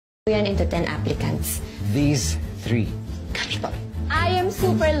yan into 10 applicants. These 3. Kami po. I am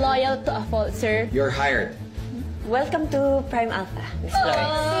super loyal to a fault, sir. You're hired. Welcome to Prime Alpha, Miss Flores.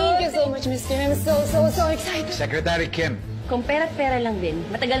 Thank you so much, Mr. I'm so excited. Secretary Kim. Kung pera't-pera lang din,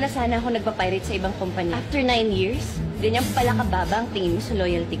 matagal na sana ako nagpapirate sa ibang kumpanya. After 9 years, ganyan pala kababa ang tingin mo sa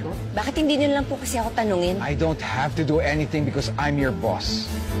loyalty ko? Bakit hindi niyo lang po kasi ako tanungin? I don't have to do anything because I'm your boss.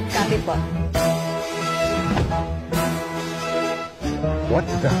 Copy po. What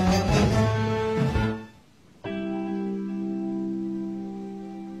the...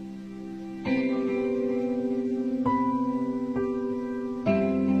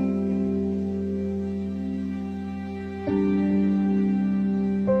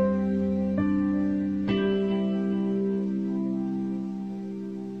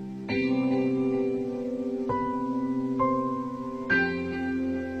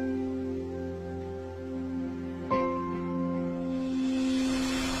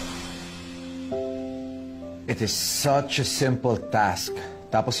 It is such a simple task.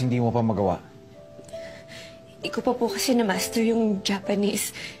 Tapos hindi mo pa magawa. Iko pa po kasi na-master yung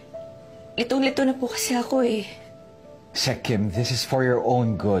Japanese. Litong-lito na po kasi ako eh. Sek Kim, this is for your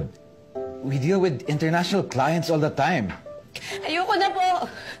own good. We deal with international clients all the time. Ayoko na po.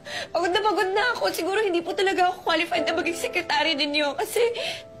 Pagod na ako. Siguro hindi po talaga ako qualified na maging sekretary ninyo. Kasi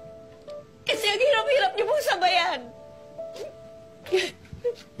ang hirap-hirap niyo pong sabayan.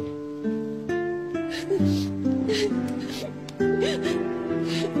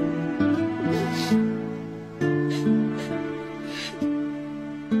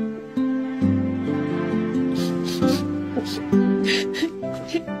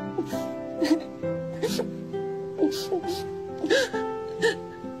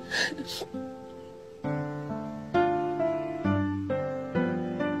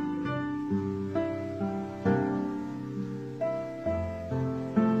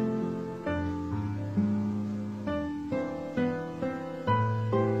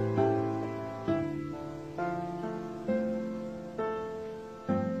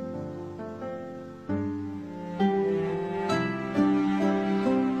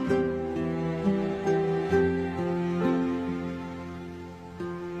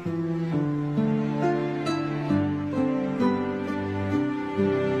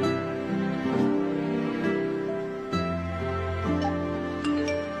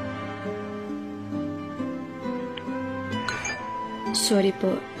 Sorry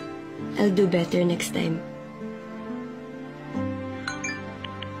po. I'll do better next time.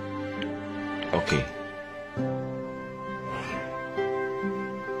 Okay.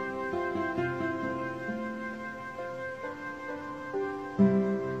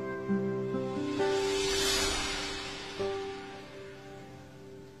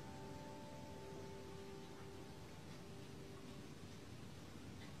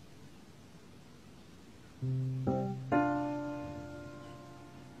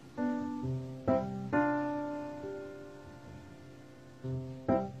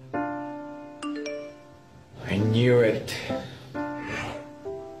 I knew it.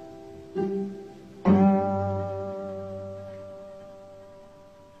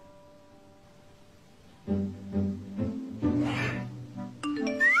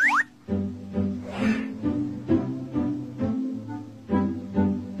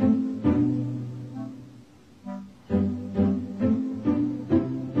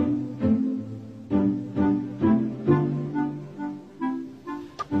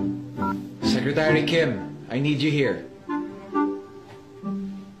 Secretary Kim, I need you here.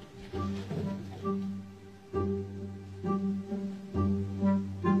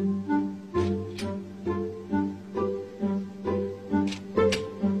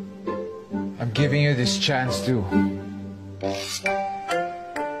 I'm giving you this chance to...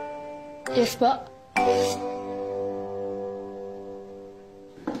 Yes po.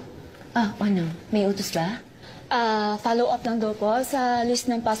 Ano? May utos ba? Follow up lang daw po sa list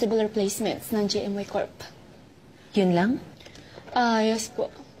ng possible replacements ng GMY Corp. Yun lang? Yes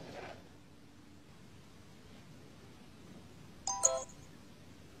po.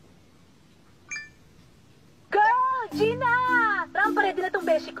 Girl! Gina! Trump, ready na tong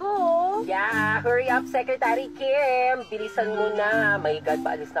beshi ko. Yeah, hurry up, Secretary Kim. Bilisan mo na. My God,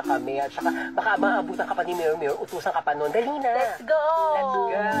 paalis na kami. At saka, baka maabutan ka pa ni Mayor. Utusan ka pa nun. Dali na. Let's go! Let's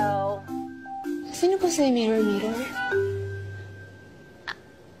go! Sino po si Mirror?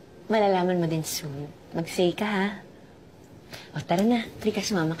 Malalaman mo din soon. Mag-say ka, ha? O, tara na. Try ka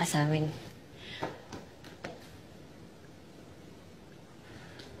sumama ka sa amin.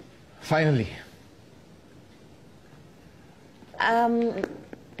 Finally.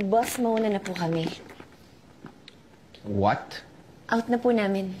 Boss, mauna na po kami. What? Out na po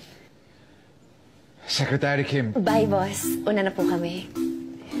namin. Secretary Kim. Bye, boss. Una na po kami.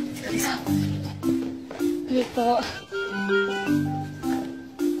 Wait po.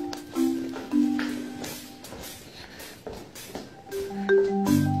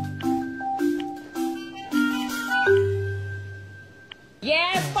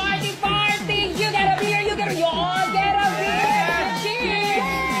 Yes, party, party! You get a beer, you all get a beer! Cheers!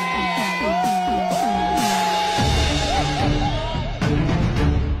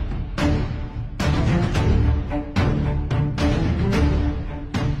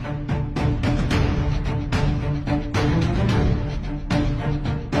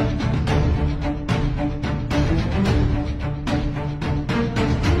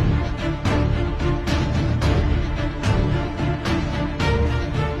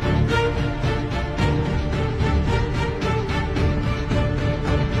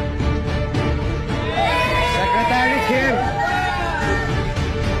 Secretary Kim!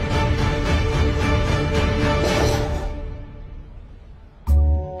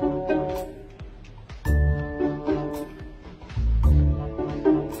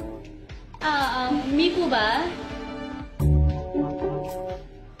 Me po ba?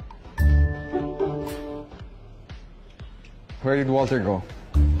 Where did Walter go?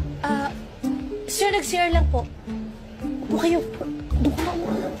 Sir, nag-CR lang po. Upo kayo. Doon ka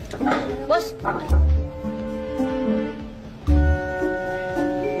na. Boss.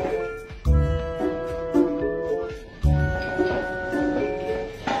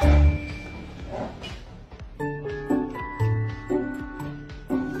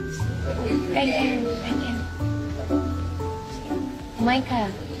 Ren. Kumain ka.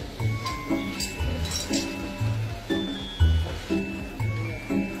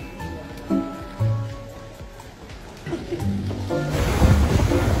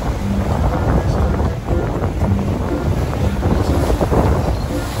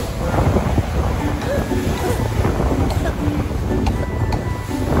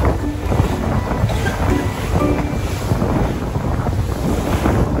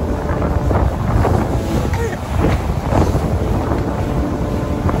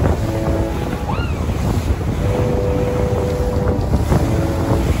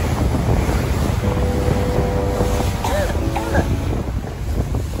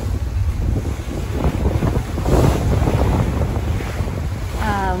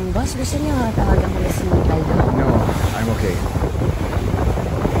 Boss, gusto niyo tawagan ko na si Aldo? No, I'm okay.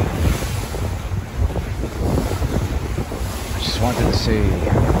 I just wanted to say